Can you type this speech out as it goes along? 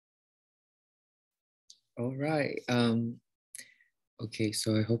All right. Okay,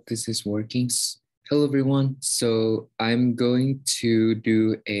 so I hope this is working. Hello, everyone. So I'm going to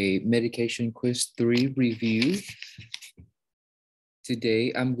do a medication quiz 3 review.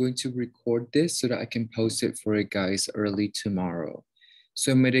 Today, I'm going to record this so that I can post it for you guys early tomorrow.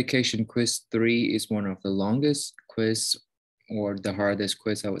 So medication quiz 3 is one of the longest quiz or the hardest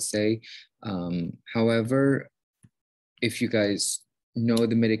quiz, I would say. However, if you guys know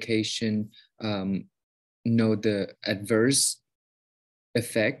the medication, know the adverse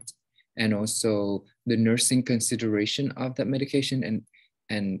effect and also the nursing consideration of that medication,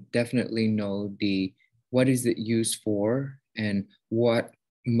 and definitely know the what is it used for and what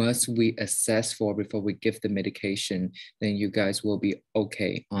must we assess for before we give the medication, then you guys will be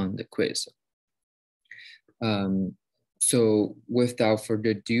okay on the quiz. So without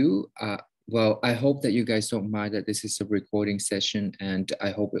further ado, well, I hope that you guys don't mind that this is a recording session, and I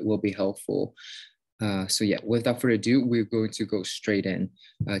hope it will be helpful. So yeah, without further ado, we're going to go straight in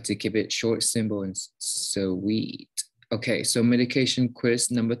to keep it short, simple, and sweet. Okay, so medication quiz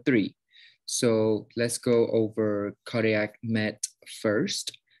number 3. So let's go over cardiac med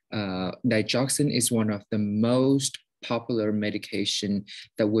first. Digoxin is one of the most popular medication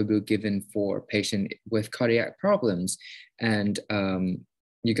that will be given for patient with cardiac problems. And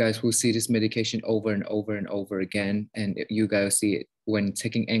you guys will see this medication over and over and over again. And you guys see it when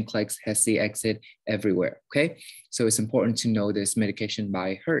taking NCLEX, HESI, exit everywhere, okay? So it's important to know this medication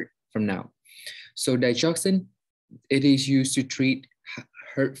by heart from now. So digoxin, it is used to treat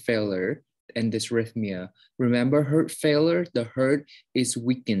heart failure and dysrhythmia. Remember, heart failure, the heart is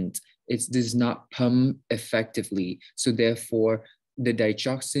weakened. It does not pump effectively. So therefore, the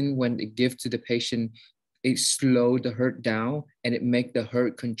digoxin, when it gives to the patient, it slows the heart down and it makes the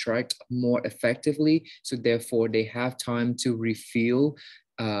heart contract more effectively. So therefore, they have time to refill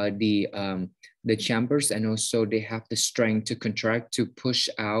the chambers, and also they have the strength to contract to push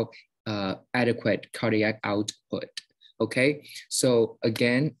out adequate cardiac output. Okay, so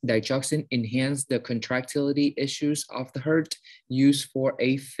again, digoxin enhance the contractility issues of the heart, used for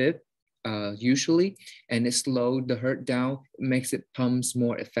AFib usually, and it slows the heart down, makes it pumps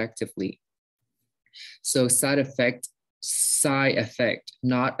more effectively. So side effect,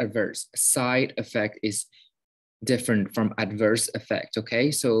 not adverse. Side effect is different from adverse effect, okay?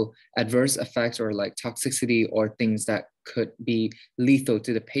 So adverse effects are like toxicity or things that could be lethal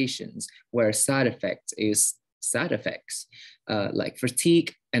to the patients, where side effects is side effects like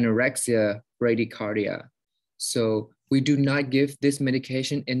fatigue, anorexia, bradycardia. So we do not give this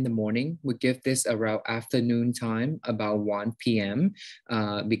medication in the morning. We give this around afternoon time, about 1 p.m.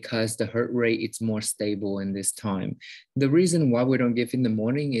 Because the heart rate is more stable in this time. The reason why we don't give in the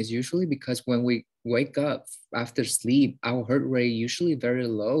morning is usually because when we wake up after sleep, our heart rate usually very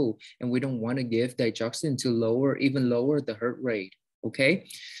low, and we don't want to give digoxin to even lower the heart rate, okay?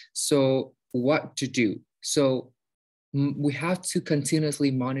 So what to do? So we have to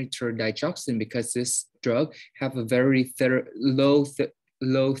continuously monitor digoxin because this drug have a very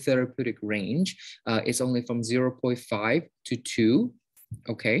low therapeutic range. It's only from 0.5 to 2,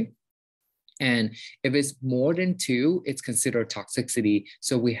 okay? And if it's more than 2, it's considered toxicity.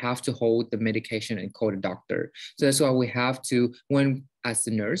 So we have to hold the medication and call the doctor. So that's why we have to, when as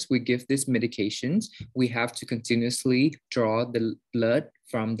the nurse, we give these medications, we have to continuously draw the blood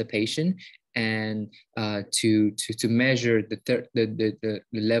from the patient and to measure the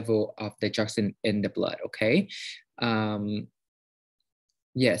level of digoxin in the blood, okay?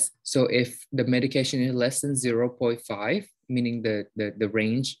 Yes, so if the medication is less than 0.5, meaning the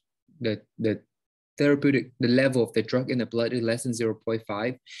range, the therapeutic, the level of the drug in the blood is less than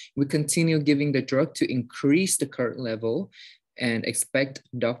 0.5, we continue giving the drug to increase the current level and expect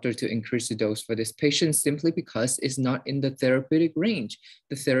doctor to increase the dose for this patient simply because it's not in the therapeutic range.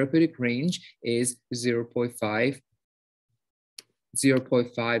 The therapeutic range is 0.5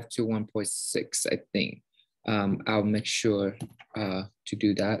 to 1.6, I think. I'll make sure to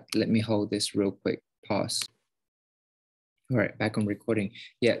do that. Let me hold this real quick, pause. All right, back on recording.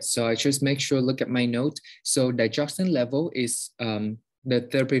 Yeah, so I just make sure, look at my note. So digoxin level is, the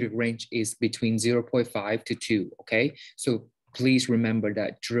therapeutic range is between 0.5 to 2, okay? So please remember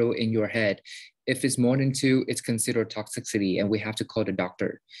that, drill in your head. If it's more than 2, it's considered toxicity and we have to call the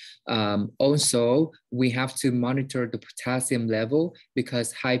doctor. Also, we have to monitor the potassium level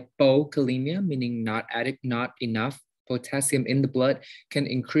because hypokalemia, meaning not enough potassium in the blood can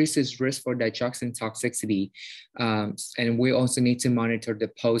increase its risk for digoxin toxicity. And we also need to monitor the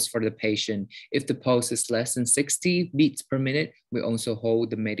pulse for the patient. If the pulse is less than 60 beats per minute, we also hold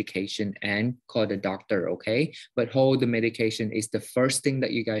the medication and call the doctor, okay? But hold the medication is the first thing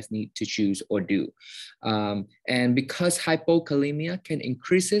that you guys need to choose or do. And because hypokalemia can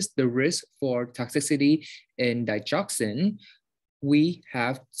increases the risk for toxicity in digoxin, we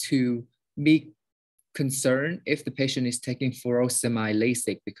have to be concerned if the patient is taking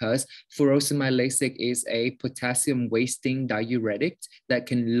furosemide-Lasix, because furosemide-Lasix is a potassium wasting diuretic that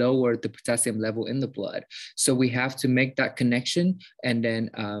can lower the potassium level in the blood. So we have to make that connection and then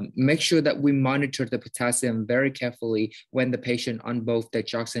make sure that we monitor the potassium very carefully when the patient on both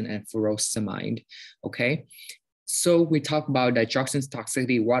digoxin and furosemide, okay? So we talk about digoxin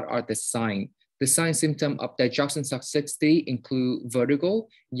toxicity. What are the signs? The sign symptom of digoxin toxicity include vertigo,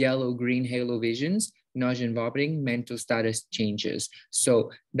 yellow-green halo visions, nausea and vomiting, mental status changes. So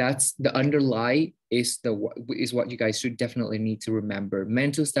that's the underlie is what you guys should definitely need to remember.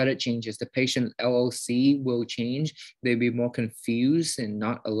 Mental status changes. The patient LOC will change. They'll be more confused and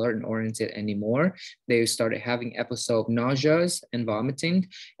not alert and oriented anymore. They started having episodes of nausea and vomiting,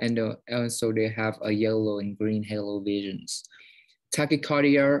 and so they have a yellow and green halo visions.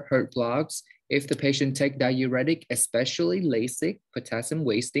 Tachycardia, heart blocks. If the patient take diuretic, especially Lasix, potassium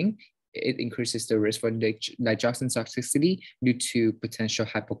wasting, it increases the risk for digoxin toxicity due to potential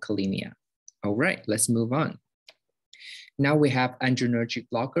hypokalemia. All right, let's move on. Now we have adrenergic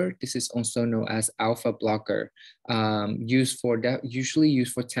blocker. This is also known as alpha blocker, usually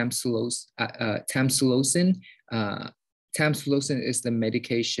used for tamsulosin. Tamsulosin is the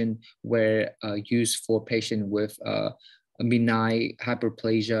medication where used for patient with benign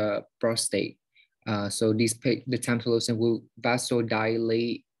hyperplasia prostate. So the tamsulosin will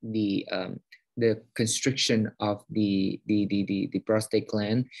vasodilate the constriction of the prostate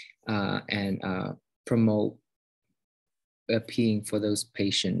gland and promote peeing for those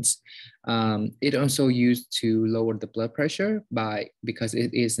patients. It also used to lower the blood pressure because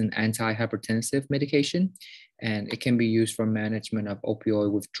it is an antihypertensive medication, and it can be used for management of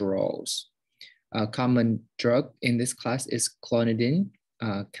opioid withdrawals. A common drug in this class is clonidine,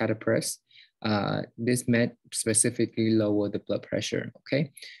 catapres. This med specifically lower the blood pressure,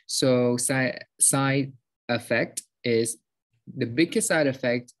 okay? So side effect is, the biggest side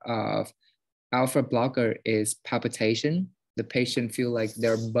effect of alpha blocker is palpitation. The patient feel like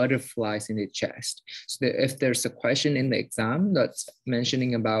there are butterflies in the chest. So if there's a question in the exam that's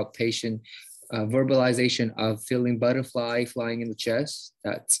mentioning about patient verbalization of feeling butterfly flying in the chest,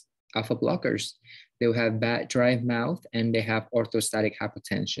 that's alpha blockers. They will have bad dry mouth and they have orthostatic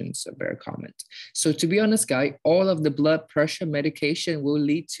hypotension, so very common. So to be honest, guys, all of the blood pressure medication will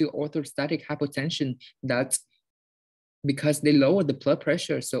lead to orthostatic hypotension. That's because they lower the blood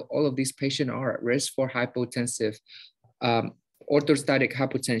pressure. So all of these patients are at risk for hypotensive orthostatic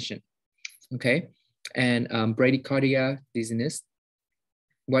hypotension, okay? And bradycardia, dizziness.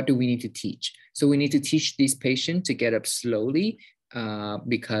 What do we need to teach? So we need to teach these patients to get up slowly,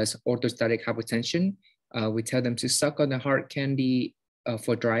 because orthostatic hypotension, we tell them to suck on the hard candy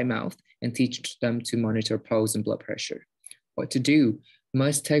for dry mouth and teach them to monitor pulse and blood pressure. What to do?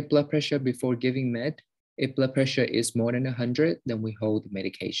 Must take blood pressure before giving med. If blood pressure is more than 100, then we hold the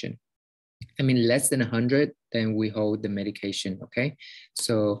medication. I mean, less than 100, then we hold the medication, okay?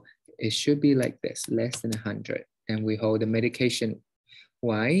 So it should be like this, less than 100, then we hold the medication.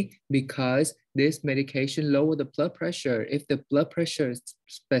 Why? Because this medication lower the blood pressure. If the blood pressure,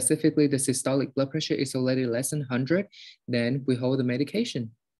 specifically the systolic blood pressure, is already less than 100, then we hold the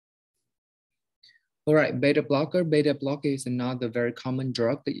medication. All right, beta blocker. Beta blocker is another very common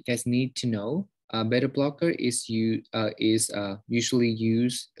drug that you guys need to know. Beta blocker is usually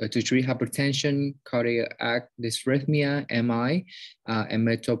used to treat hypertension, cardiac dysrhythmia, MI, and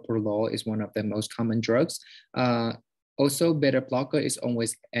metoprolol is one of the most common drugs. Also, beta blocker is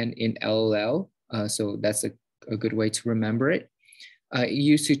always N in LLL, so that's a good way to remember it.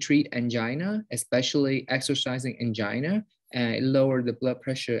 Used to treat angina, especially exercising angina, and it lowered the blood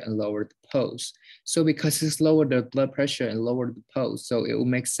pressure and lowered the pulse. So because it's lowered the blood pressure and lowered the pulse, so it will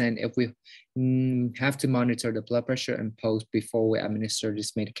make sense if we have to monitor the blood pressure and pulse before we administer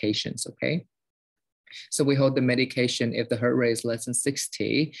these medications, okay? So we hold the medication if the heart rate is less than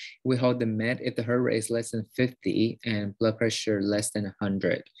 60. We hold the med if the heart rate is less than 50 and blood pressure less than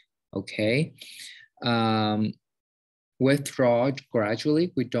 100, okay? Withdraw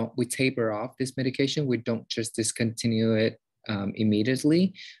gradually. We taper off this medication. We don't just discontinue it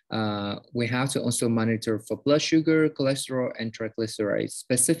immediately. We have to also monitor for blood sugar, cholesterol, and triglycerides,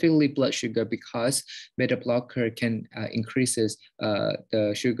 specifically blood sugar, because beta blocker can increases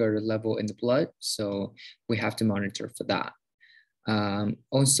the sugar level in the blood. So we have to monitor for that.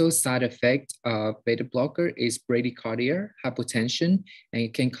 Also, side effect of beta blocker is bradycardia, hypotension, and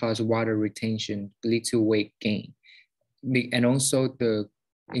it can cause water retention, lead to weight gain. And also the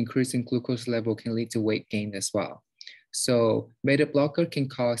increasing glucose level can lead to weight gain as well. So beta blocker can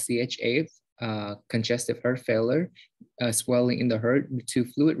cause CHA, congestive heart failure, swelling in the heart to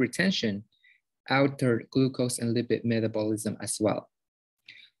fluid retention, altered glucose and lipid metabolism as well.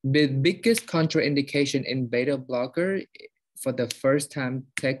 The biggest contraindication in beta blocker for the first time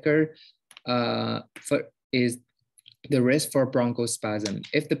taker is the risk for bronchospasm.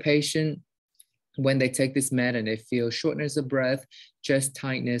 If the patient, when they take this med and they feel shortness of breath, chest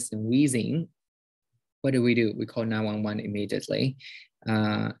tightness, and wheezing, what do? We call 911 immediately,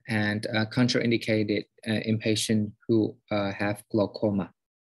 and contraindicated in patients who have glaucoma.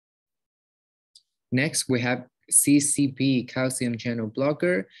 Next, we have CCP, calcium channel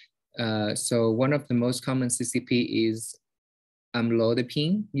blocker. So one of the most common CCP is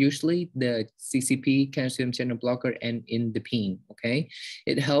amlodipine, usually the CCP, calcium channel blocker, and indapine, okay?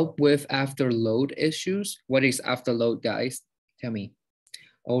 It helps with afterload issues. What is afterload, guys? Tell me.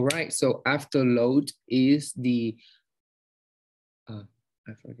 All right, so afterload is the,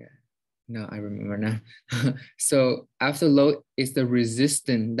 I forget. No, I remember now. So afterload is the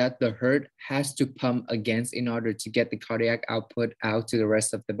resistance that the heart has to pump against in order to get the cardiac output out to the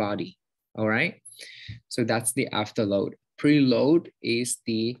rest of the body, all right? So that's the afterload. Preload is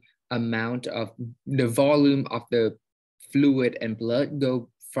the amount of the volume of the fluid and blood go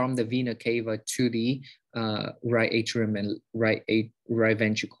from the vena cava to the right atrium and right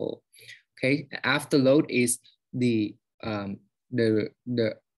ventricle. Okay, afterload is the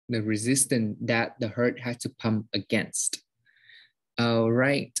resistance that the heart has to pump against. All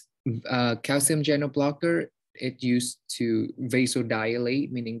right, calcium channel blocker, it used to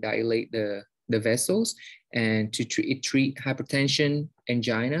vasodilate, meaning dilate the vessels, and to treat hypertension,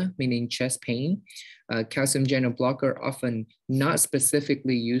 angina, meaning chest pain. Calcium channel blocker often not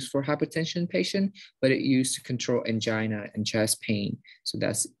specifically used for hypertension patient, but it used to control angina and chest pain. So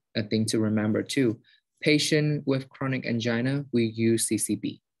that's a thing to remember too. Patient with chronic angina, we use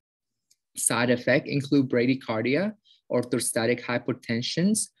CCB. Side effects include bradycardia, orthostatic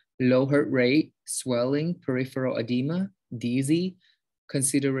hypotensions, low heart rate, swelling, peripheral edema, dizzy.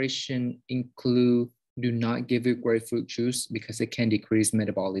 Consideration include do not give it grapefruit juice because it can decrease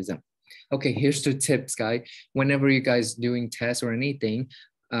metabolism. Okay, here's the tips, guys. Whenever you guys doing tests or anything,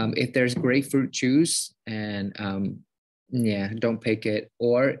 if there's grapefruit juice, and yeah, don't pick it.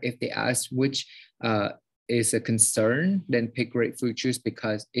 Or if they ask which is a concern, then pick grapefruit juice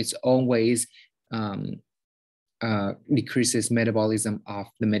because it's always decreases metabolism of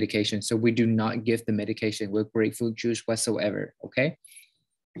the medication. So we do not give the medication with grapefruit juice whatsoever, okay?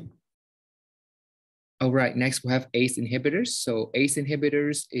 All right, next we have ACE inhibitors. So ACE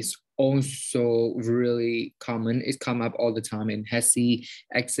inhibitors is also really common. It's come up all the time in HESI,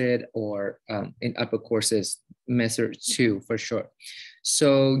 EXIT, or in upper courses, MedSurg 2 for sure.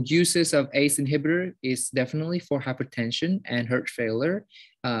 So uses of ACE inhibitor is definitely for hypertension and heart failure.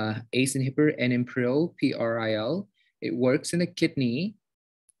 ACE inhibitor, enalapril, PRIL, it works in the kidney.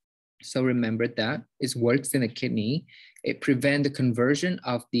 So remember that it works in the kidney. It prevents the conversion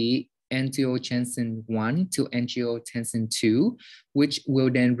of the angiotensin 1 to angiotensin 2, which will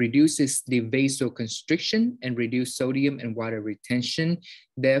then reduces the vasoconstriction and reduce sodium and water retention.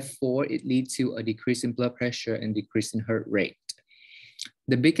 Therefore, it leads to a decrease in blood pressure and decrease in heart rate.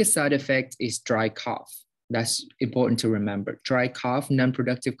 The biggest side effect is dry cough. That's important to remember. Dry cough,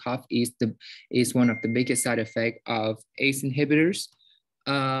 non-productive cough is one of the biggest side effects of ACE inhibitors.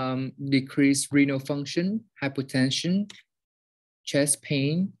 Decreased renal function, hypotension, chest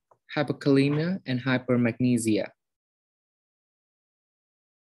pain, hypokalemia, and hypermagnesia.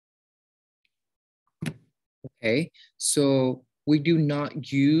 Okay, so we do not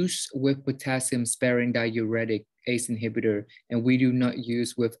use with potassium sparing diuretic ACE inhibitor, and we do not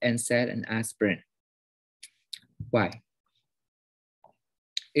use with NSAID and aspirin. Why?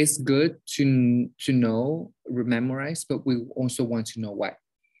 It's good to know, memorize, but we also want to know why.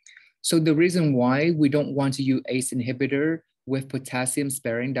 So the reason why we don't want to use ACE inhibitor with potassium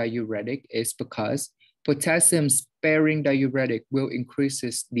sparing diuretic is because potassium sparing diuretic will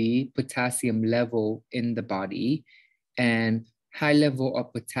increases the potassium level in the body, and high level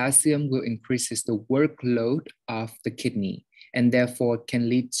of potassium will increases the workload of the kidney, and therefore can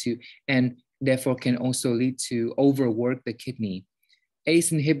lead to, and therefore can also lead to overwork the kidney.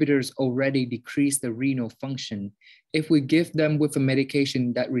 ACE inhibitors already decrease the renal function. If we give them with a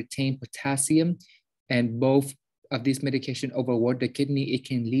medication that retain potassium and both of these medication overwork the kidney, it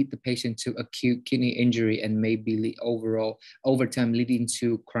can lead the patient to acute kidney injury and maybe overall over time leading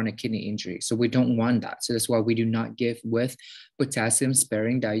to chronic kidney injury. So we don't want that. So that's why we do not give with potassium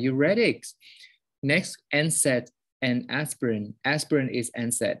sparing diuretics. Next, NSAID and aspirin. Aspirin is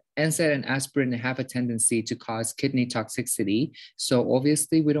NSAID. NSAID and aspirin have a tendency to cause kidney toxicity. So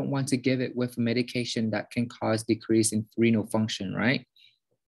obviously we don't want to give it with a medication that can cause decrease in renal function, right?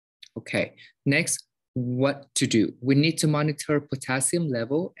 Okay, next, what to do. We need to monitor potassium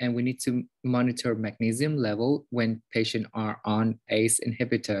level and we need to monitor magnesium level when patients are on ACE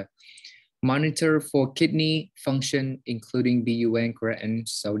inhibitor. Monitor for kidney function, including BUN, creatinine,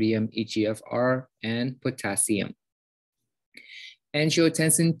 sodium, eGFR, and potassium.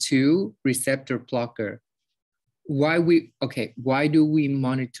 Angiotensin II receptor blocker. Why do we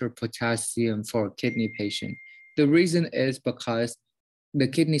monitor potassium for a kidney patient? The reason is because the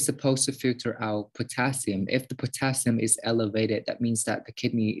kidney is supposed to filter out potassium. If the potassium is elevated, that means that the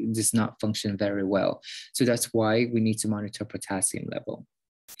kidney does not function very well. So that's why we need to monitor potassium level.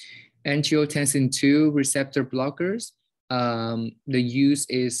 Angiotensin II receptor blockers, the use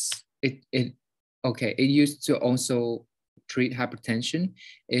is, it used to also treat hypertension.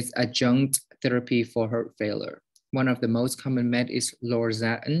 It's adjunct therapy for heart failure. One of the most common med is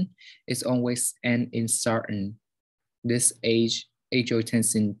lorzatin. It's always N in sartan. This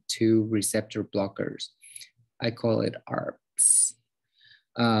angiotensin II receptor blockers. I call it ARBs.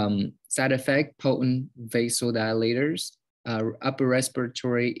 Side effect, potent vasodilators, upper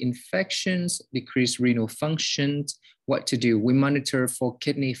respiratory infections, decreased renal functions. What to do? We monitor for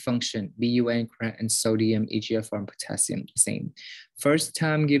kidney function, BUN, creatinine, sodium, eGFR, and potassium, same. First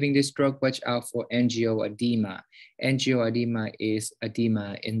time giving this drug, watch out for angioedema. Angioedema is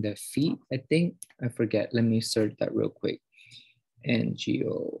edema in the feet, I think. I forget. Let me search that real quick.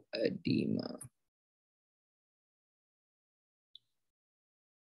 Angioedema.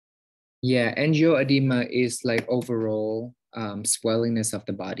 Yeah, angioedema is like overall swellingness of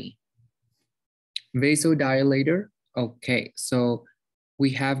the body. Vasodilator. Okay, so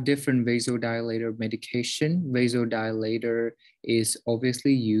we have different vasodilator medication. Vasodilator is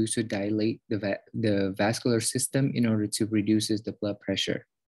obviously used to dilate the vascular system in order to reduce the blood pressure.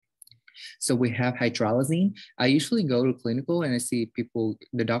 So we have hydralazine. I usually go to clinical and I see people,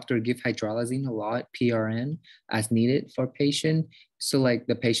 the doctor give hydralazine a lot, PRN, as needed for patient. So like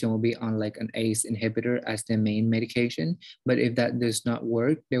the patient will be on like an ACE inhibitor as their main medication. But if that does not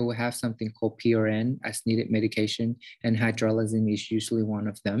work, they will have something called PRN as needed medication, and hydralazine is usually one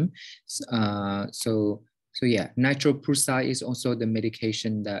of them. So yeah, nitroprusside is also the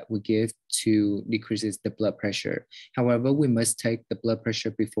medication that we give to decreases the blood pressure. However, we must take the blood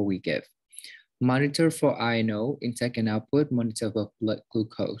pressure before we give. Monitor for INO, intake and output, monitor for blood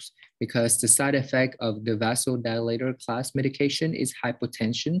glucose, because the side effect of the vasodilator class medication is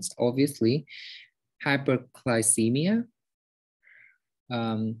hypotension, obviously, hyperglycemia,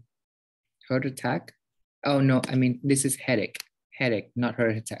 heart attack. Oh no, I mean, this is headache, not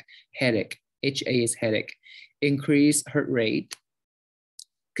heart attack, headache. HA is headache, increased heart rate,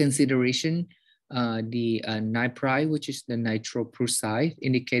 consideration, the nipri, which is the nitroprusside,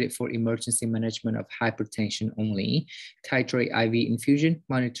 indicated for emergency management of hypertension only, titrate IV infusion,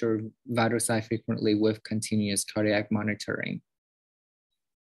 monitor vital signs frequently with continuous cardiac monitoring.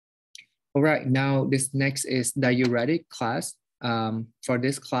 All right, now this next is diuretic class. For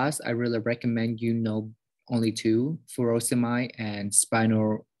this class, I really recommend you know only two, furosemide and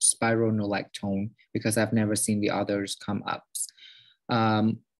spironolactone, because I've never seen the others come up.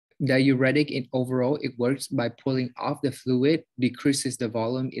 Diuretic in overall, it works by pulling off the fluid, decreases the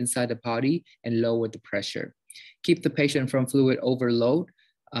volume inside the body, and lower the pressure. Keep the patient from fluid overload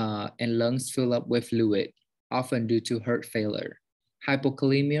and lungs fill up with fluid, often due to heart failure.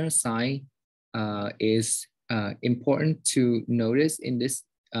 Hypokalemia sign is important to notice in this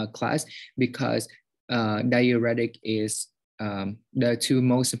class, because diuretic is the two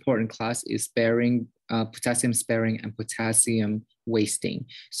most important class is sparing, potassium sparing and potassium wasting.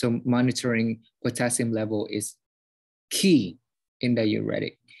 So monitoring potassium level is key in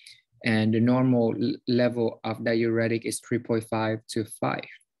diuretic. And the normal level of diuretic is 3.5 to 5.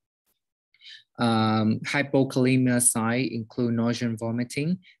 Hypokalemia sign include nausea and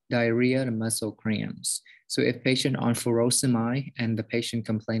vomiting, diarrhea, and muscle cramps. So if patient on furosemide and the patient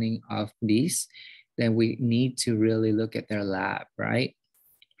complaining of these, then we need to really look at their lab, right?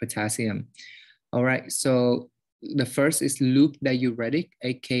 Potassium. All right, so The first is loop diuretic,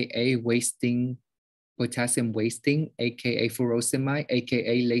 aka potassium wasting, aka furosemide,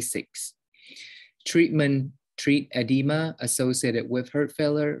 aka Lasix. Treat edema associated with heart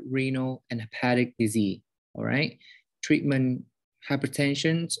failure, renal, and hepatic disease. All right. Treatment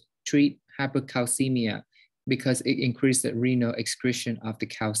hypertension, treat hypercalcemia because it increases the renal excretion of the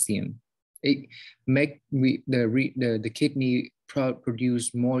calcium. It make the kidney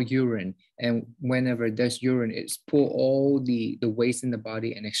produce more urine, and whenever there's urine, it's pull all the waste in the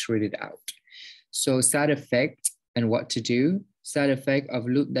body and excrete it out. So side effect and what to do. Side effect of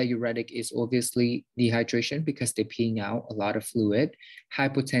loop diuretic is obviously dehydration because they're peeing out a lot of fluid,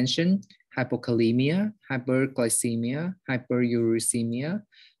 hypotension, hypokalemia, hyperglycemia, hyperuricemia,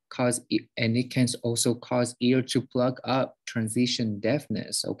 and it can also cause ear to plug up, transition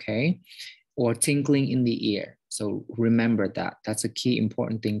deafness, okay? Or tingling in the ear. So remember that. That's a key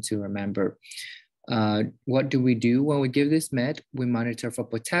important thing to remember. What do we do when we give this med? We monitor for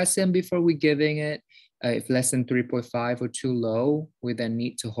potassium before we giving it. If less than 3.5 or too low, we then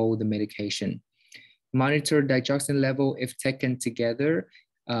need to hold the medication. Monitor digoxin level if taken together.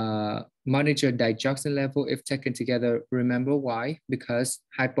 Monitor digoxin level if taken together. Remember why? Because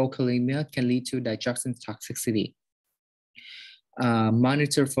hypokalemia can lead to digoxin toxicity.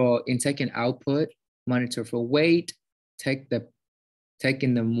 Monitor for intake and output. Monitor for weight. Take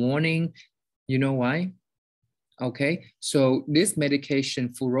in the morning. You know why? Okay, so this medication,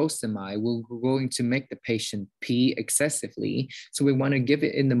 furosemide, will going to make the patient pee excessively. So we want to give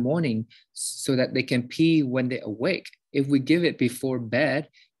it in the morning so that they can pee when they're awake. If we give it before bed,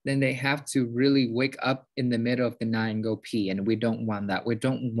 then they have to really wake up in the middle of the night and go pee. And we don't want that. We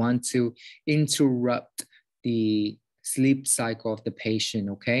don't want to interrupt the sleep cycle of the patient,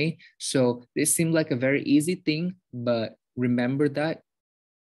 okay? So this seemed like a very easy thing, but remember that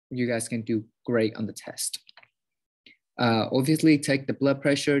you guys can do great on the test. Obviously, take the blood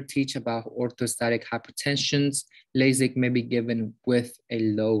pressure, teach about orthostatic hypertensions. Lasix may be given with a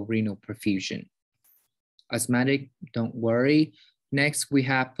low renal perfusion. Asthmatic, don't worry. Next, we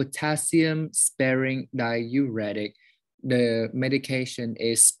have potassium-sparing diuretic. The medication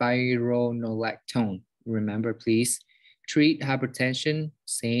is spironolactone. Remember, please. Treat hypertension,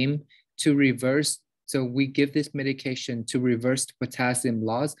 same. To reverse, so we give this medication to reverse the potassium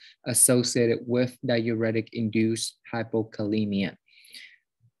loss associated with diuretic-induced hypokalemia.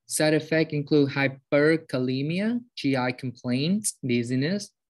 Side effects include hyperkalemia, GI complaints,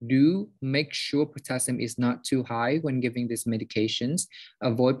 dizziness. Do make sure potassium is not too high when giving these medications.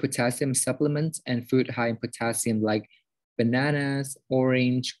 Avoid potassium supplements and food high in potassium like bananas,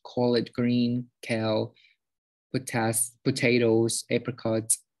 orange, collard green, kale, potatoes,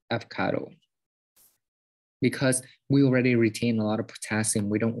 apricots, avocado. Because we already retain a lot of potassium,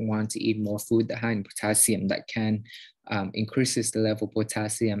 we don't want to eat more food that high in potassium that can increases the level of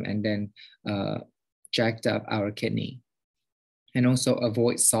potassium and then jacked up our kidney. And also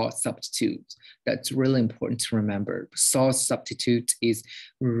avoid salt substitutes. That's really important to remember. Salt substitute is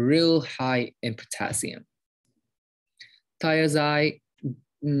real high in potassium. Thiazide,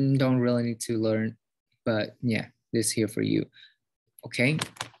 don't really need to learn, but yeah, this is here for you, okay?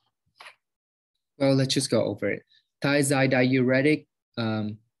 Well, let's just go over it. Thiazide diuretic,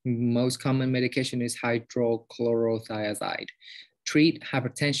 most common medication is hydrochlorothiazide. Treat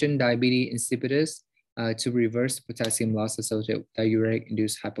hypertension, diabetes insipidus to reverse potassium loss associated with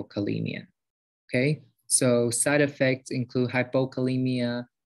diuretic-induced hypokalemia. Okay, so side effects include hypokalemia,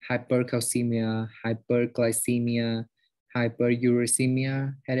 hypercalcemia, hyperglycemia,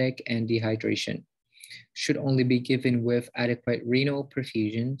 hyperuricemia, headache, and dehydration. Should only be given with adequate renal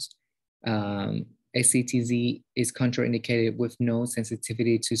perfusions. ACTZ is contraindicated with no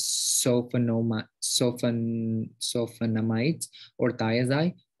sensitivity to sulfonamide or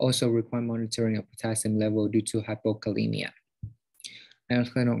thiazide. Also require monitoring of potassium level due to hypokalemia. I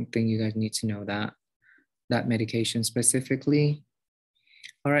don't think you guys need to know that medication specifically.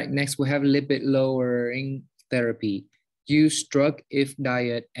 All right, next we have lipid lowering therapy. Use drug if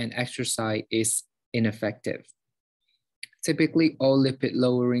diet and exercise is ineffective. Typically, all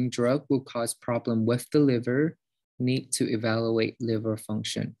lipid-lowering drug will cause problem with the liver. Need to evaluate liver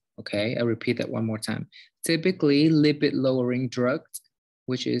function. Okay, I repeat that one more time. Typically, lipid-lowering drugs,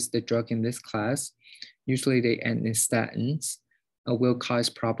 which is the drug in this class, usually they end in statins, will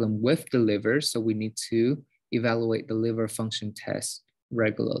cause problem with the liver. So we need to evaluate the liver function test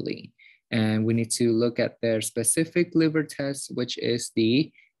regularly. And we need to look at their specific liver test, which is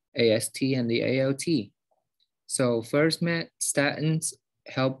the AST and the ALT. So first, statins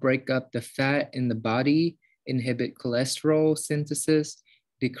help break up the fat in the body, inhibit cholesterol synthesis,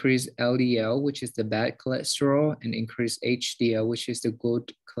 decrease LDL, which is the bad cholesterol, and increase HDL, which is the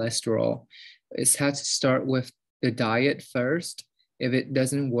good cholesterol. It has to start with the diet first. If it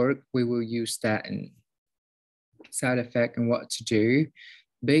doesn't work, we will use statin. Side effect and what to do.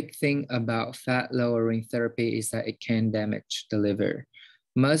 Big thing about fat lowering therapy is that it can damage the liver.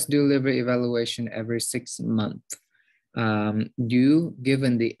 Must do liver evaluation every 6 months. Due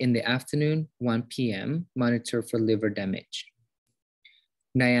given in the afternoon, 1 p.m., monitor for liver damage.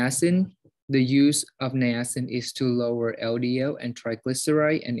 Niacin, the use of niacin is to lower LDL and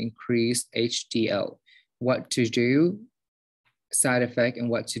triglyceride and increase HDL. What to do, side effect and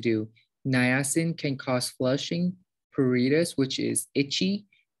what to do. Niacin can cause flushing, pruritus, which is itchy,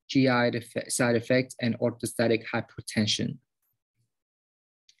 GI side effects, and orthostatic hypotension.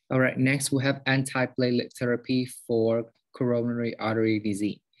 All right, next we have antiplatelet therapy for coronary artery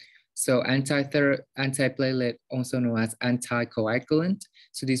disease. So antiplatelet, also known as anticoagulant.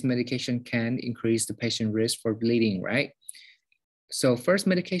 So this medication can increase the patient risk for bleeding, right? So first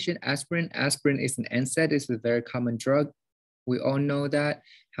medication, aspirin. Aspirin is an NSAID. It's a very common drug. We all know that.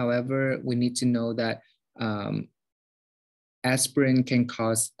 However, we need to know that aspirin can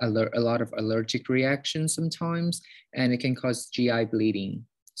cause a lot of allergic reactions sometimes, and it can cause GI bleeding.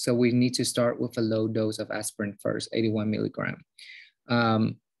 So we need to start with a low dose of aspirin first, 81 milligram.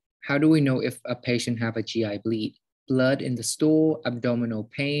 How do we know if a patient have a GI bleed? Blood in the stool, abdominal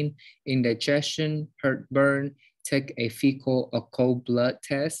pain, indigestion, heartburn. Take a fecal or cold blood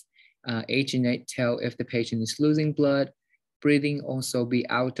test. H&H tell if the patient is losing blood. Breathing also be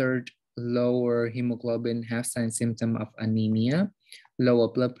altered. Lower hemoglobin, have sign symptom of anemia. Lower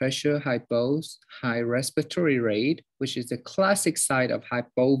blood pressure, hypos, high respiratory rate, which is the classic side of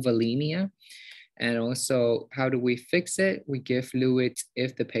hypovolemia. And also, how do we fix it? We give fluid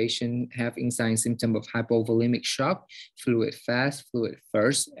if the patient have sign symptom of hypovolemic shock, fluid fast, fluid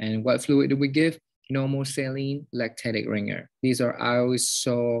first. And what fluid do we give? Normal saline, lactatic ringer. These are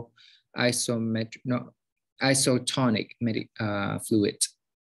isotonic fluid.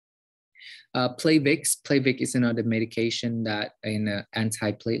 Plavix is another medication that in the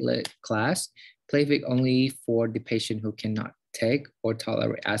antiplatelet class. Plavix only for the patient who cannot take or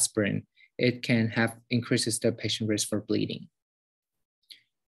tolerate aspirin. It can have increases the patient risk for bleeding.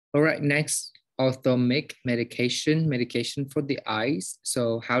 All right, next, ophthalmic medication for the eyes.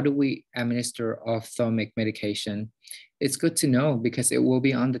 So how do we administer ophthalmic medication? It's good to know because it will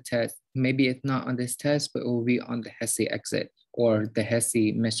be on the test. Maybe it's not on this test, but it will be on the HESI exit or the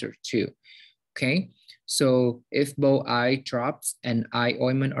HESI MedSurg 2. Okay, so if both eye drops and eye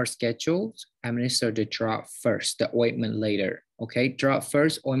ointment are scheduled, administer the drop first, the ointment later. Okay, drop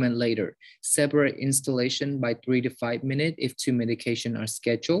first, ointment later. Separate installation by 3 to 5 minutes if 2 medications are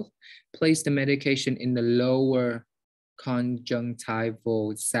scheduled. Place the medication in the lower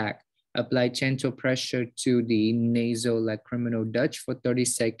conjunctival sac. Apply gentle pressure to the nasolacriminal duct for 30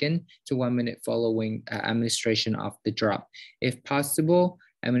 seconds to 1 minute following administration of the drop. If possible,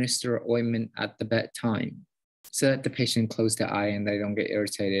 administer ointment at the bedtime so that the patient close the eye and they don't get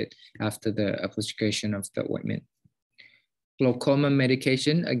irritated after the application of the ointment. Glaucoma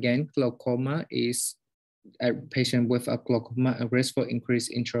medication, again, glaucoma is a patient with a glaucoma, a risk for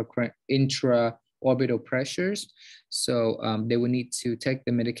increased intraorbital pressures. So they will need to take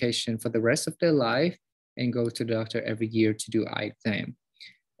the medication for the rest of their life and go to the doctor every year to do eye exam.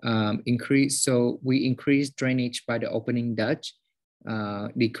 So we increase drainage by the opening duct,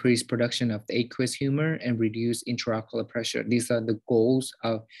 decrease production of the aqueous humor, and reduce intraocular pressure. These are the goals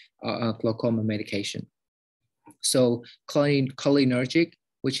of glaucoma medication. So cholinergic,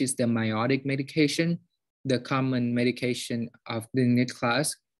 which is the miotic medication, the common medication of the NIT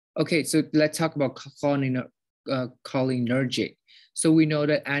class. Okay, so let's talk about cholinergic. So we know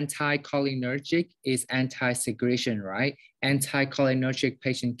that anticholinergic is anti-secretion, right? Anticholinergic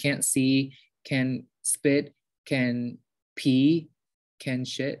patient can't see, can spit, can pee, can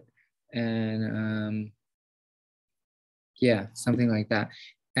shit, and yeah, something like that.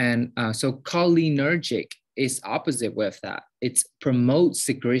 And so cholinergic is opposite with that. It promotes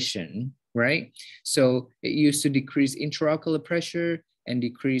secretion, right? So it used to decrease intraocular pressure and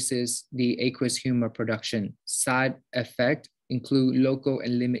decreases the aqueous humor production. Side effect include local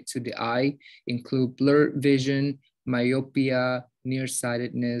and limit to the eye, include blurred vision, myopia,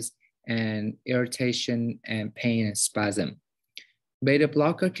 nearsightedness, and irritation and pain and spasm. Beta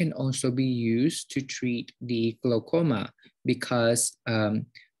blocker can also be used to treat the glaucoma because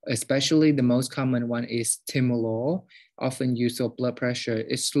especially the most common one is timolol, often used for blood pressure.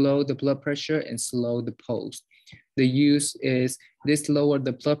 It slows the blood pressure and slow the pulse. The use is this lower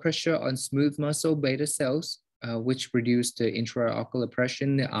the blood pressure on smooth muscle beta cells, which reduce the intraocular pressure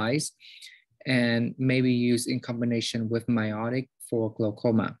in the eyes, and maybe used in combination with miotic for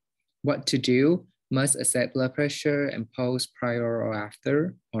glaucoma. What to do? Must assess blood pressure and pause prior or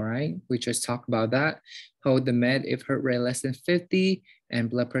after, all right? We just talked about that. Hold the med if heart rate less than 50 and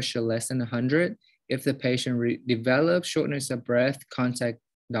blood pressure less than 100. If the patient develops shortness of breath, contact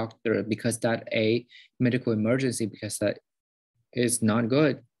doctor because that a medical emergency because that is not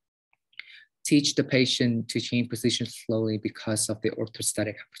good. Teach the patient to change position slowly because of the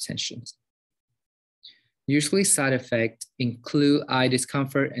orthostatic hypertension. Usually side effects include eye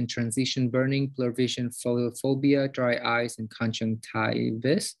discomfort and transition burning, blurred vision, photophobia, dry eyes, and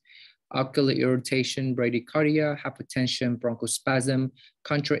conjunctivitis, ocular irritation, bradycardia, hypertension, bronchospasm,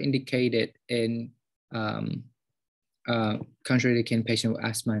 contraindicated in patient with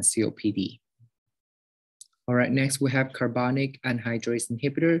asthma and COPD. All right, next we have carbonic anhydrase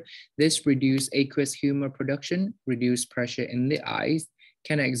inhibitor. This reduces aqueous humor production, reduce pressure in the eyes,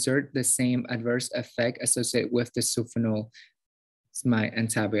 can exert the same adverse effect associated with the sulfonamide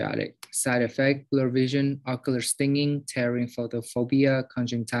antibiotic. Side effect, blurred vision, ocular stinging, tearing, photophobia,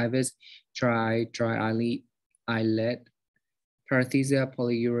 conjunctivitis, dry eyelid, paresthesia,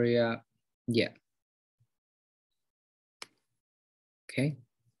 polyuria. Yeah. Okay.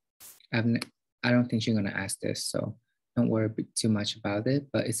 I don't think you're gonna ask this, so don't worry too much about it,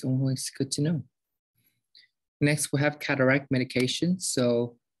 but it's always good to know. Next, we have cataract medication.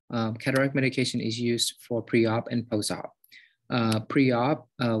 So cataract medication is used for pre-op and post-op. Pre-op,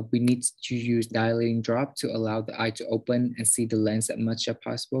 we need to use dilating drop to allow the eye to open and see the lens as much as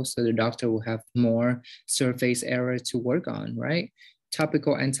possible. So the doctor will have more surface area to work on, right?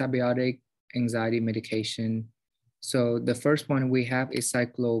 Topical antibiotic, anxiety medication. So the first one we have is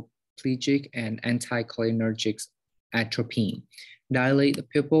cycloplegic and anticholinergics atropine. Dilate the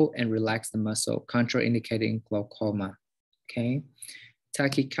pupil and relax the muscle, contraindicating glaucoma, okay?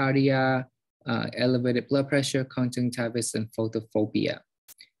 Tachycardia, elevated blood pressure, conjunctivitis, and photophobia.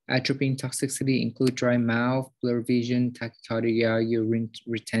 Atropine toxicity include dry mouth, blurred vision, tachycardia, urine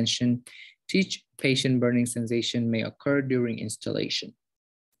retention. Each patient burning sensation may occur during installation.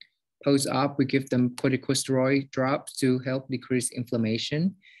 Post-op, we give them corticosteroid drops to help decrease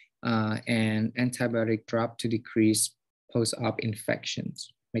inflammation and antibiotic drop to decrease post-op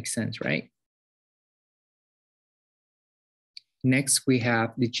infections. Makes sense, right? Next, we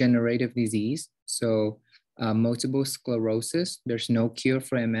have degenerative disease. So multiple sclerosis, there's no cure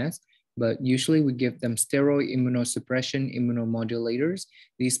for MS, but usually we give them steroid immunosuppression, immunomodulators.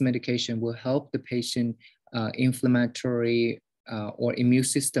 These medication will help the patient inflammatory or immune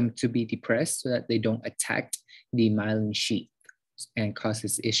system to be depressed so that they don't attack the myelin sheath and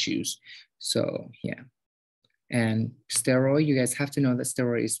causes issues. So yeah. And steroid, you guys have to know that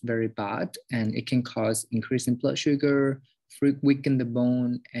steroid is very bad and it can cause increase in blood sugar, weaken the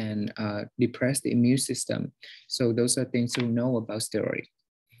bone, and depress the immune system. So those are things to know about steroid.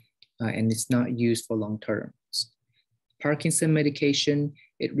 And it's not used for long term. Parkinson medication,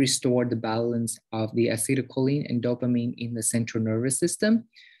 it restored the balance of the acetylcholine and dopamine in the central nervous system.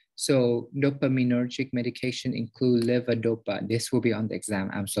 So dopaminergic medication include levodopa. This will be on the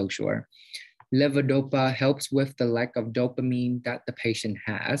exam, I'm so sure. Levodopa helps with the lack of dopamine that the patient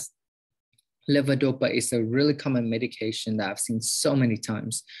has. Levodopa is a really common medication that I've seen so many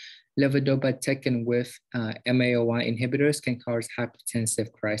times. Levodopa taken with MAOI inhibitors can cause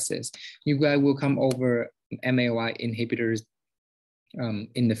hypertensive crisis. You guys will come over MAOI inhibitors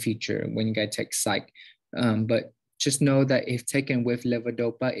in the future when you guys take psych. But just know that if taken with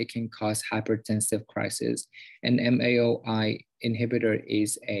levodopa, it can cause hypertensive crisis. And MAOI inhibitor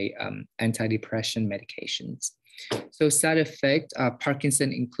is a antidepressant medications. So side effect,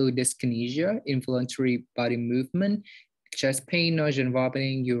 Parkinson include dyskinesia, involuntary body movement, chest pain, nausea and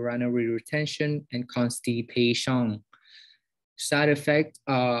vomiting, urinary retention, and constipation. Side effect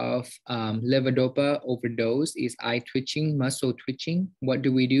of levodopa overdose is eye twitching, muscle twitching. What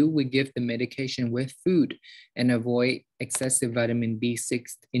do? We give the medication with food and avoid excessive vitamin B6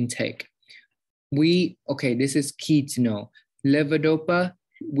 intake. Okay, this is key to know. Levodopa,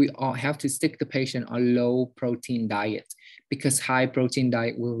 we all have to stick the patient on low protein diet because high protein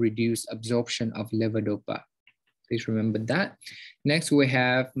diet will reduce absorption of levodopa. Please remember that. Next, we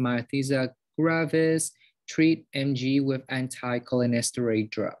have myasthenia gravis. Treat MG with anticholinesterase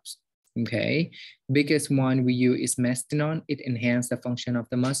drugs. Okay, biggest one we use is mestinon. It enhances the function of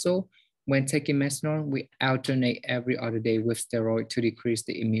the muscle. When taking mestinon, we alternate every other day with steroid to decrease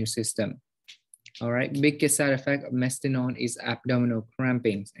the immune system. All right, biggest side effect of mestinon is abdominal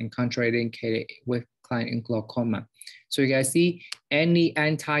cramping and contraindicated with decline in glaucoma. So you guys see, any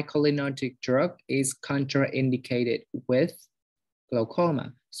anticholinergic drug is contraindicated with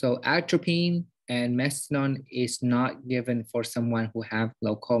glaucoma. So atropine and mestinon is not given for someone who have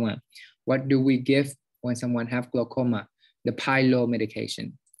glaucoma. What do we give when someone have glaucoma? The pylo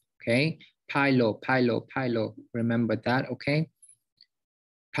medication, okay? Pylo. Remember that, okay?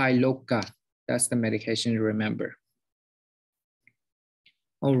 Pyloca, that's the medication to remember.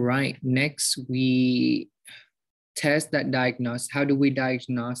 All right, next we test that diagnose. How do we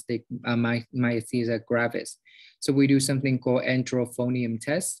diagnose the myasthenia gravis? So we do something called enterophonium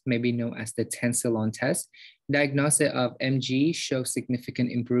test, maybe known as the tensilon test. Diagnosis of MG shows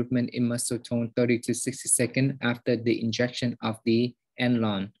significant improvement in muscle tone 30 to 60 seconds after the injection of the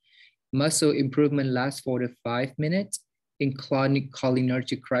Enlon. Muscle improvement lasts 4 to 5 minutes. In chronic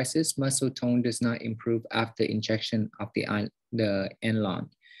cholinergic crisis, muscle tone does not improve after injection of the Enlon.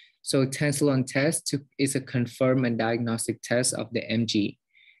 So tensilon test is a confirmed and diagnostic test of the MG.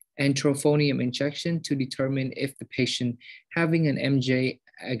 Enterophonium injection to determine if the patient having an MJ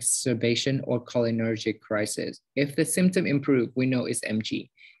exacerbation or cholinergic crisis. If the symptom improve, we know it's MG.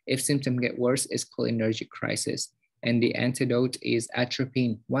 If symptom get worse, it's cholinergic crisis. And the antidote is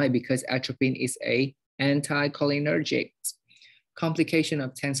atropine. Why? Because atropine is a anticholinergic. Complication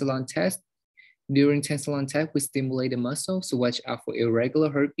of tensilon test. During tensilon test, we stimulate the muscle, so watch out for irregular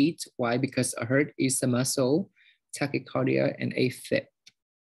heartbeats. Why? Because a heart is a muscle, tachycardia, and AFib.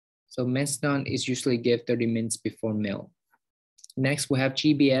 So mestinon is usually given 30 minutes before meal. Next, we have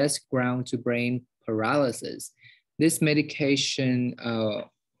GBS, ground to brain paralysis. This medication,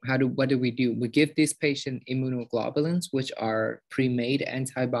 what do? We give this patient immunoglobulins, which are pre-made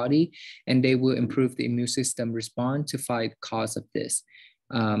antibody, and they will improve the immune system response to fight the cause of this.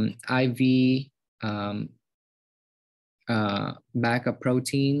 IV backup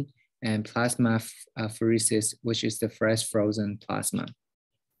protein and plasma pheresis, which is the fresh frozen plasma.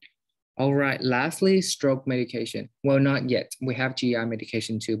 All right, lastly, stroke medication. Well, not yet. We have GI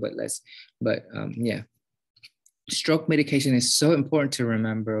medication too, but yeah. Stroke medication is so important to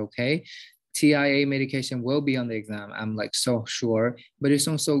remember, okay? TIA medication will be on the exam, I'm like so sure, but it's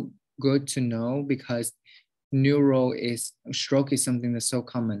also good to know because stroke is something that's so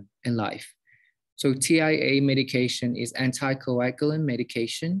common in life. So TIA medication is anticoagulant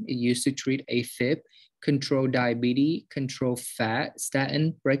medication. It used to treat AFib, control diabetes, control fat,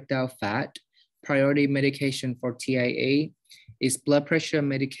 statin, break down fat. Priority medication for TIA is blood pressure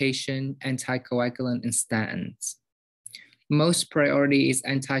medication, anticoagulant, and statins. Most priority is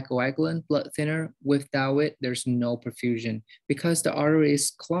anticoagulant, blood thinner. Without it, there's no perfusion because the artery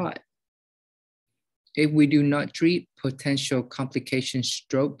is clogged. If we do not treat, potential complication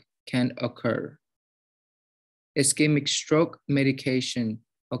stroke can occur. Ischemic stroke medication.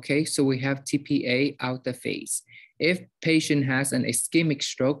 Okay, so we have tPA out the face. If patient has an ischemic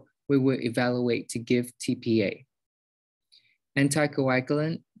stroke, we will evaluate to give tPA.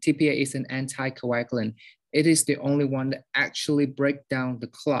 Anticoagulant, tPA is an anticoagulant. It is the only one that actually breaks down the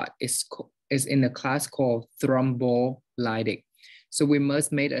clot. It's in a class called thrombolytic. So we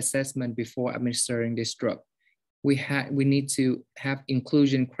must make assessment before administering this drug. We need to have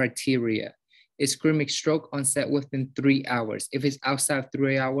inclusion criteria. Ischemic stroke onset within 3 hours. If it's outside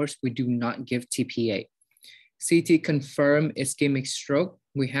 3 hours, we do not give tPA. CT confirm ischemic stroke.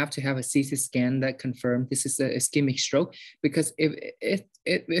 We have to have a CT scan that confirms this is an ischemic stroke, because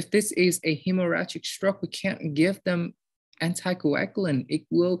if this is a hemorrhagic stroke, we can't give them anticoagulant. It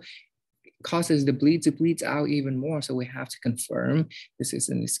will causes the bleed to bleed out even more. So we have to confirm this is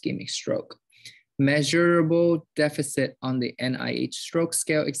an ischemic stroke. Measurable deficit on the NIH stroke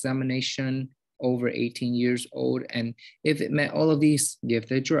scale examination over 18 years old. And if it met all of these, give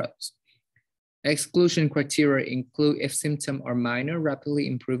the drugs. Exclusion criteria include if symptoms are minor, rapidly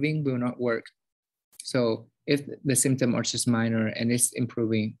improving, will not work. So if the symptoms are just minor and it's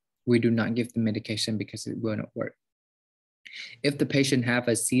improving, we do not give the medication because it will not work. If the patient have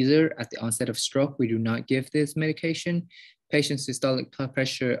a seizure at the onset of stroke, we do not give this medication. Patient's systolic blood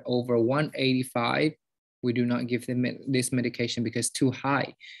pressure over 185, we do not give them this medication because it's too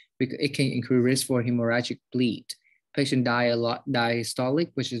high. Because it can increase risk for hemorrhagic bleed. Patient diastolic,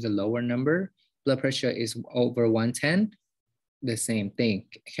 which is a lower number. Blood pressure is over 110, the same thing,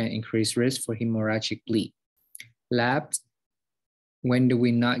 can increase risk for hemorrhagic bleed. Labs, when do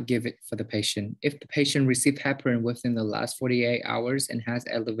we not give it for the patient? If the patient received heparin within the last 48 hours and has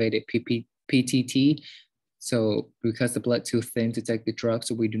elevated PTT, so because the blood too thin to take the drug,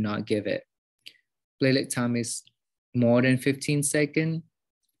 so we do not give it. Platelet time is more than 15 seconds.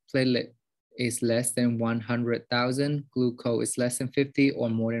 Platelet is less than 100,000, glucose is less than 50 or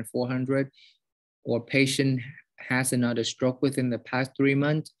more than 400, or patient has another stroke within the past 3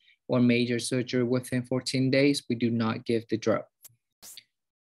 months, or major surgery within 14 days, we do not give the drug.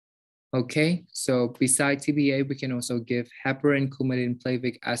 Okay, so besides tPA, we can also give heparin, coumadin,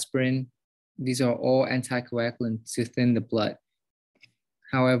 Plavix, aspirin. These are all anticoagulants to thin the blood.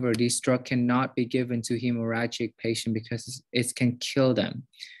 However, this drug cannot be given to hemorrhagic patients because it can kill them.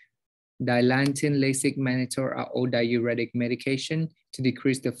 Dilantin, Lasix, mannitol are all diuretic medication to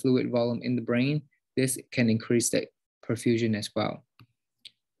decrease the fluid volume in the brain. This can increase the perfusion as well.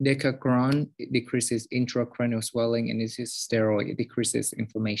 Digoxin decreases intracranial swelling, and this is steroid. It decreases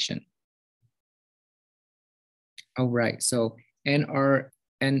inflammation. All right, so INR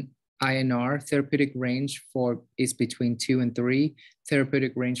therapeutic range for is between 2 and 3.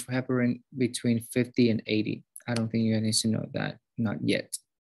 Therapeutic range for heparin between 50 and 80. I don't think you need to know that, not yet.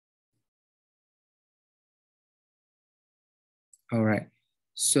 All right,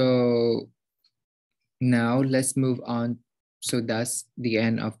 so now let's move on. So that's the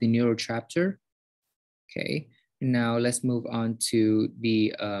end of the neuro chapter. Okay, now let's move on to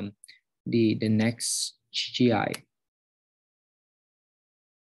the next GI.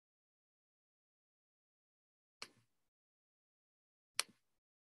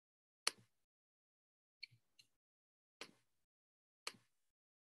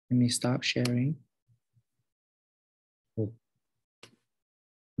 Let me stop sharing. Oh. Let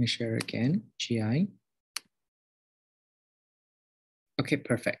me share again, GI. Okay,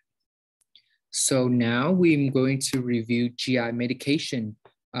 perfect. So now we're going to review GI medication.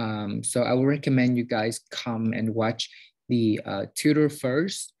 So I will recommend you guys come and watch the tutor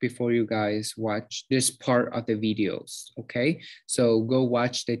first before you guys watch this part of the videos, okay? So go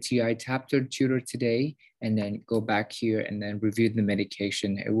watch the TI chapter tutor today and then go back here and then review the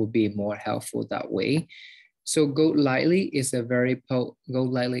medication. It will be more helpful that way. So Goat Lightly is a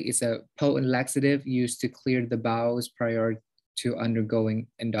potent laxative used to clear the bowels prior to undergoing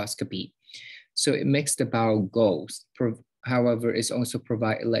endoscopy. So it makes the bowel go. However, it also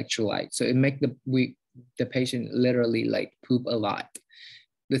provide electrolyte. So it make the patient literally like poop a lot.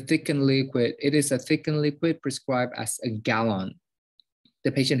 The thickened liquid, it is a thickened liquid prescribed as a gallon.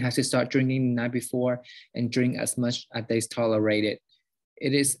 The patient has to start drinking the night before and drink as much as they tolerate it.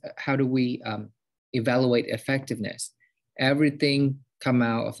 It is, how do we evaluate effectiveness? Everything come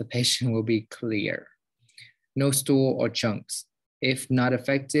out of the patient will be clear. No stool or chunks. If not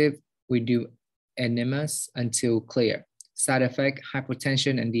effective, we do enemas until clear. Side effect,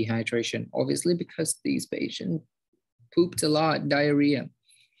 hypotension and dehydration. Obviously, because these patients pooped a lot, diarrhea.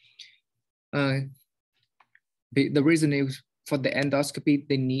 The reason is for the endoscopy,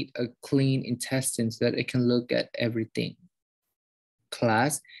 they need a clean intestine so that it can look at everything.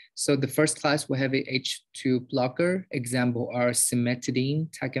 Class. So the first class will have a H2 blocker. Example are cimetidine,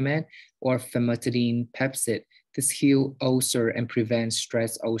 Tagamet, or famotidine, Pepsid. This heal ulcer and prevents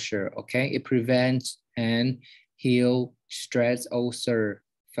stress ulcer, okay? It prevents and heal stress ulcer.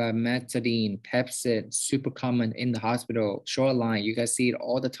 Famotidine, Pepsid, super common in the hospital. Shoreline, you guys see it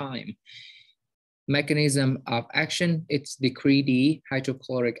all the time. Mechanism of action, it's decrease the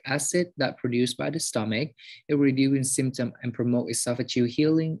hydrochloric acid that produced by the stomach. It reduces symptom and promote esophageal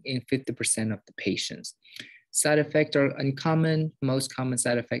healing in 50% of the patients. Side effects are uncommon. Most common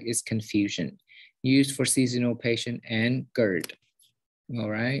side effect is confusion. Used for seasonal patient and GERD. All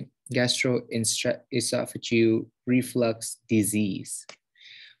right, gastroesophageal reflux disease.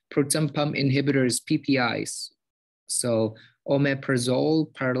 Proton pump inhibitors, PPIs. So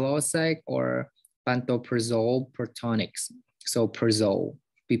omeprazole, Prilosec, or pantoprazole, Protonics. So Prazole,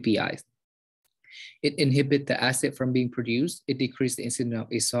 PPIs. It inhibits the acid from being produced. It decreases the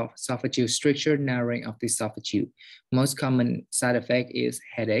incidence of esophageal stricture, narrowing of the esophageal. Most common side effect is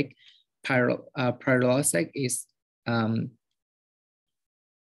headache. Prilosec is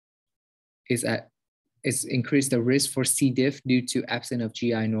increase the risk for C. diff due to absence of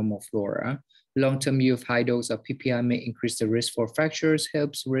GI normal flora. Long-term use of high dose of PPI may increase the risk for fractures,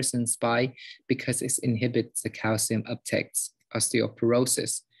 hips, wrists, and spine because it inhibits the calcium uptake,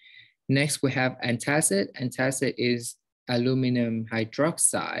 osteoporosis. Next, we have antacid. Antacid is aluminum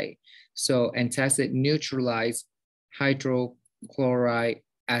hydroxide. So antacid neutralizes hydrochloride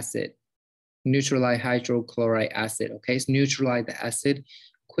acid. Neutralize hydrochloride acid, okay? So neutralize the acid,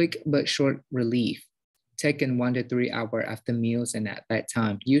 quick but short relief, taken 1 to 3 hours after meals and at that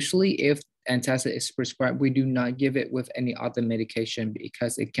time. Usually if antacid is prescribed, we do not give it with any other medication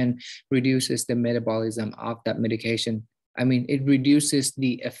because it can reduces the metabolism of that medication. I mean, it reduces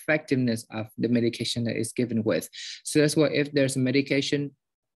the effectiveness of the medication that is given with. So that's why if there's a medication,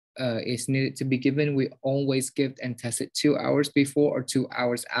 is needed to be given, we always give antacid 2 hours before or 2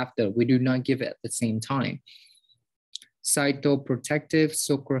 hours after. We do not give it at the same time. Cytoprotective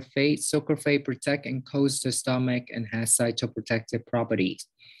sucralfate. Sucralfate protect and coats the stomach and has cytoprotective properties.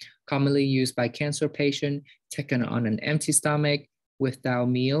 Commonly used by cancer patients, taken on an empty stomach without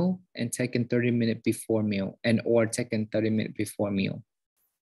meal and taken 30 minutes before meal and or taken 30 minutes before meal.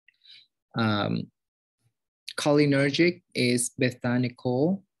 Cholinergic is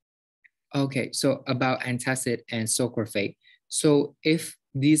bethanical. Okay, so about antacid and sucralfate. So if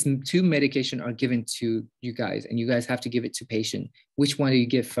these two medications are given to you guys and you guys have to give it to patient, which one do you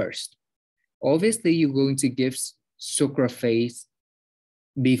give first? Obviously, you're going to give sucralfate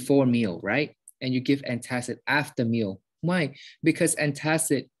before meal, right? And you give antacid after meal. Why? Because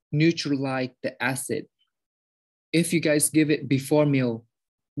antacid neutralize the acid. If you guys give it before meal,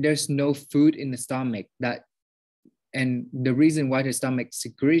 there's no food in the stomach and the reason why the stomach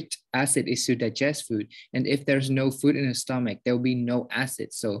secretes acid is to digest food. And if there's no food in the stomach, there will be no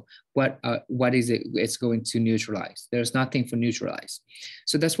acid. So what is it? It's going to neutralize. There's nothing for neutralize.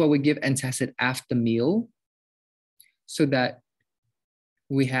 So that's why we give antacid after meal, so that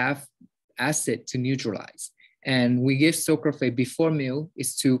we have acid to neutralize. And we give sucralfate before meal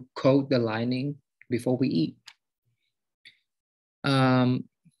is to coat the lining before we eat.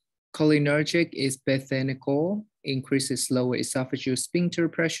 Cholinergic is bethanical, increases lower esophageal sphincter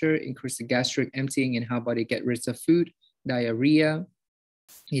pressure, increases gastric emptying and how body get rid of food. Diarrhea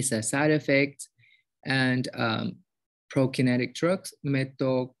is a side effect. And prokinetic drugs,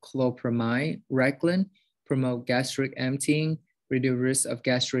 metoclopramide, Reclin, promote gastric emptying, reduce risk of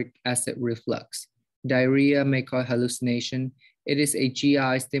gastric acid reflux. Diarrhea may cause hallucination. It is a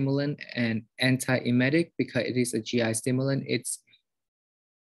GI stimulant and antiemetic. Because it is a GI stimulant, it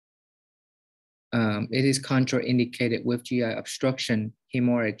is contraindicated with GI obstruction,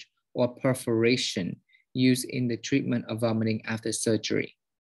 hemorrhage, or perforation used in the treatment of vomiting after surgery.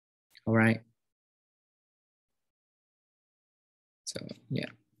 All right. So yeah.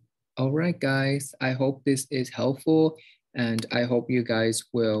 All right, guys. I hope this is helpful, and I hope you guys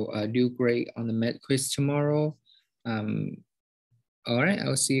will do great on the med quiz tomorrow. All right,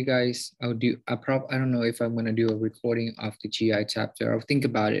 I'll see you guys. I don't know if I'm gonna do a recording of the GI chapter. I'll think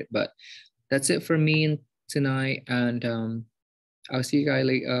about it, but that's it for me tonight, and I'll see you guys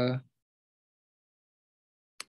later.